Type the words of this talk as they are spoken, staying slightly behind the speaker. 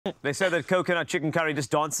They say that coconut chicken curry just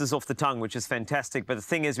dances off the tongue, which is fantastic. But the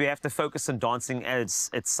thing is, we have to focus on dancing as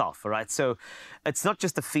itself, all right? So it's not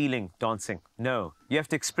just a feeling, dancing. No, you have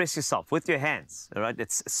to express yourself with your hands, all right?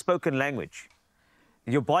 It's spoken language.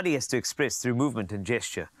 Your body has to express through movement and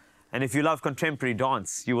gesture. And if you love contemporary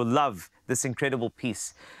dance, you will love this incredible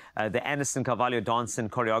piece. The Anderson Carvalho Dance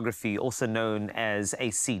and Choreography, also known as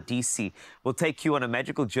AC/DC, will take you on a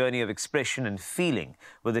magical journey of expression and feeling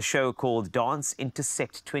with a show called Dance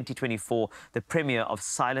Intersect 2024, the premiere of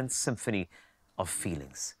Silent Symphony of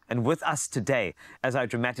Feelings. And with us today, as I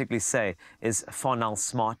dramatically say, is Farnell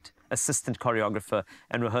Smart, assistant choreographer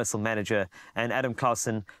and rehearsal manager, and Adam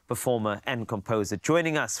Clausen, performer and composer,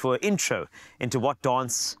 joining us for an intro into what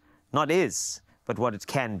dance not is, but what it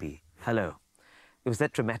can be. Hello. Was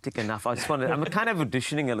that dramatic enough? I just wanted, I'm kind of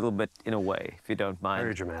auditioning a little bit in a way, if you don't mind.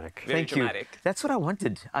 Very dramatic. Thank you. That's what I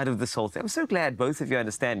wanted out of this whole thing. I'm so glad both of you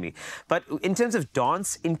understand me. But in terms of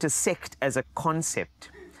dance intersect as a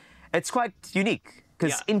concept, it's quite unique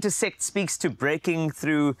because intersect speaks to breaking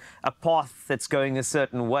through a path that's going a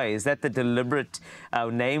certain way. Is that the deliberate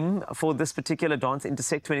name for this particular Dance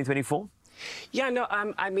Intersect 2024? Yeah, no,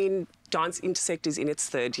 I mean, Dance Intersect is in its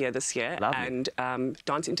third year this year. Lovely. And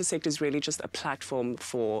Dance Intersect is really just a platform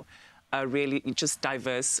for really just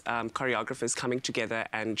diverse choreographers coming together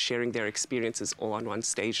and sharing their experiences all on one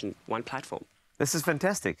stage and one platform. This is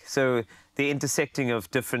fantastic. So the intersecting of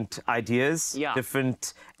different ideas,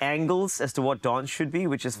 different angles as to what dance should be,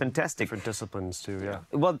 which is fantastic. Different disciplines too, yeah.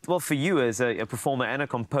 Well, for you as a performer and a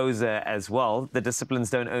composer as well, the disciplines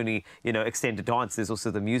don't only, extend to dance. There's also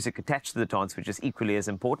the music attached to the dance, which is equally as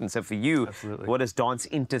important. So for you, what does dance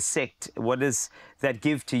intersect? What does that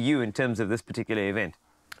give to you in terms of this particular event?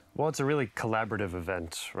 Well, it's a really collaborative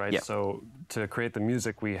event, right? Yep. So to create the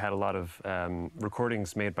music, we had a lot of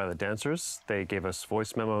recordings made by the dancers. They gave us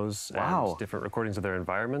voice memos and different recordings of their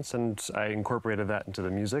environments, and I incorporated that into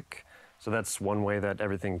the music. So that's one way that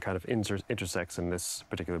everything kind of intersects in this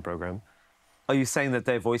particular program. Are you saying that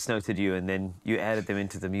they voice noted you and then you added them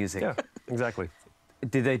into the music? Yeah, exactly.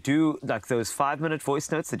 Did they do like those 5-minute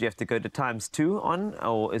voice notes that you have to go to ×2 on,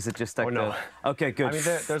 or is it just like no. Okay, good. I mean,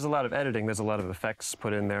 there's a lot of editing, there's a lot of effects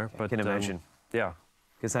put in there, but I can imagine. Yeah.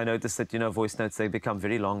 Because I noticed that, voice notes, they become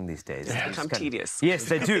very long these days. They become tedious. Yes,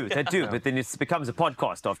 they do, but then it becomes a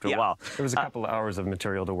podcast after a while. It was a couple of hours of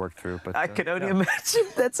material to work through. But I can only imagine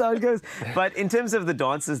that's how it goes. But in terms of the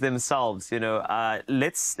dancers themselves,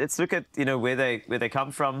 let's look at, where they come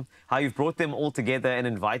from, how you've brought them all together and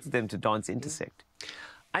invited them to Dance Intersect.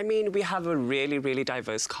 I mean, we have a really, really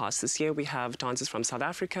diverse cast this year. We have dancers from South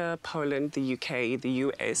Africa, Poland, the UK, the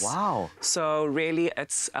US. Wow. So really,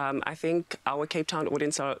 it's, I think our Cape Town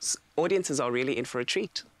audiences are really in for a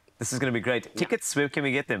treat. This is going to be great. Tickets, where can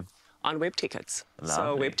we get them? On web tickets. Lovely.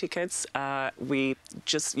 So web tickets, you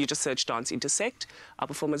just search Dance Intersect. Our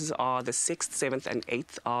performances are the 6th, 7th and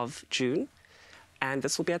 8th of June. And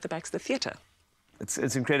this will be at the Baxter Theatre.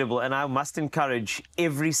 It's incredible, and I must encourage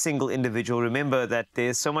every single individual. Remember that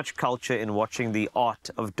there's so much culture in watching the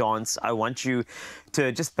art of dance. I want you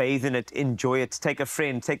to just bathe in it, enjoy it, take a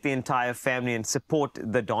friend, take the entire family and support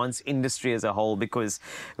the dance industry as a whole, because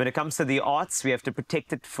when it comes to the arts, we have to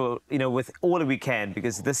protect it for, with all that we can,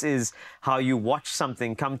 because this is how you watch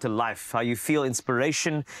something come to life, how you feel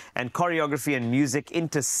inspiration and choreography and music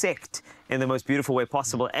intersect in the most beautiful way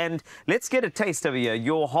possible. And let's get a taste over here.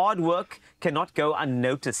 Your hard work cannot go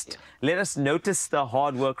unnoticed. Let us notice the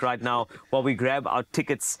hard work right now while we grab our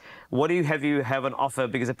tickets. What do you have on offer?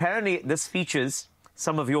 Because apparently this features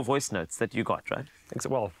some of your voice notes that you got, right?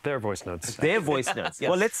 Well, their voice notes. Their voice notes. Yes.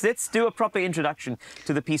 Well, let's do a proper introduction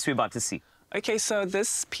to the piece we're about to see. Okay, so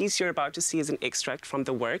this piece you're about to see is an extract from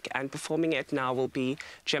the work, and performing it now will be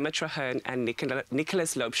Gemma Traherne and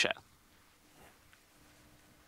Nicholas Loubser.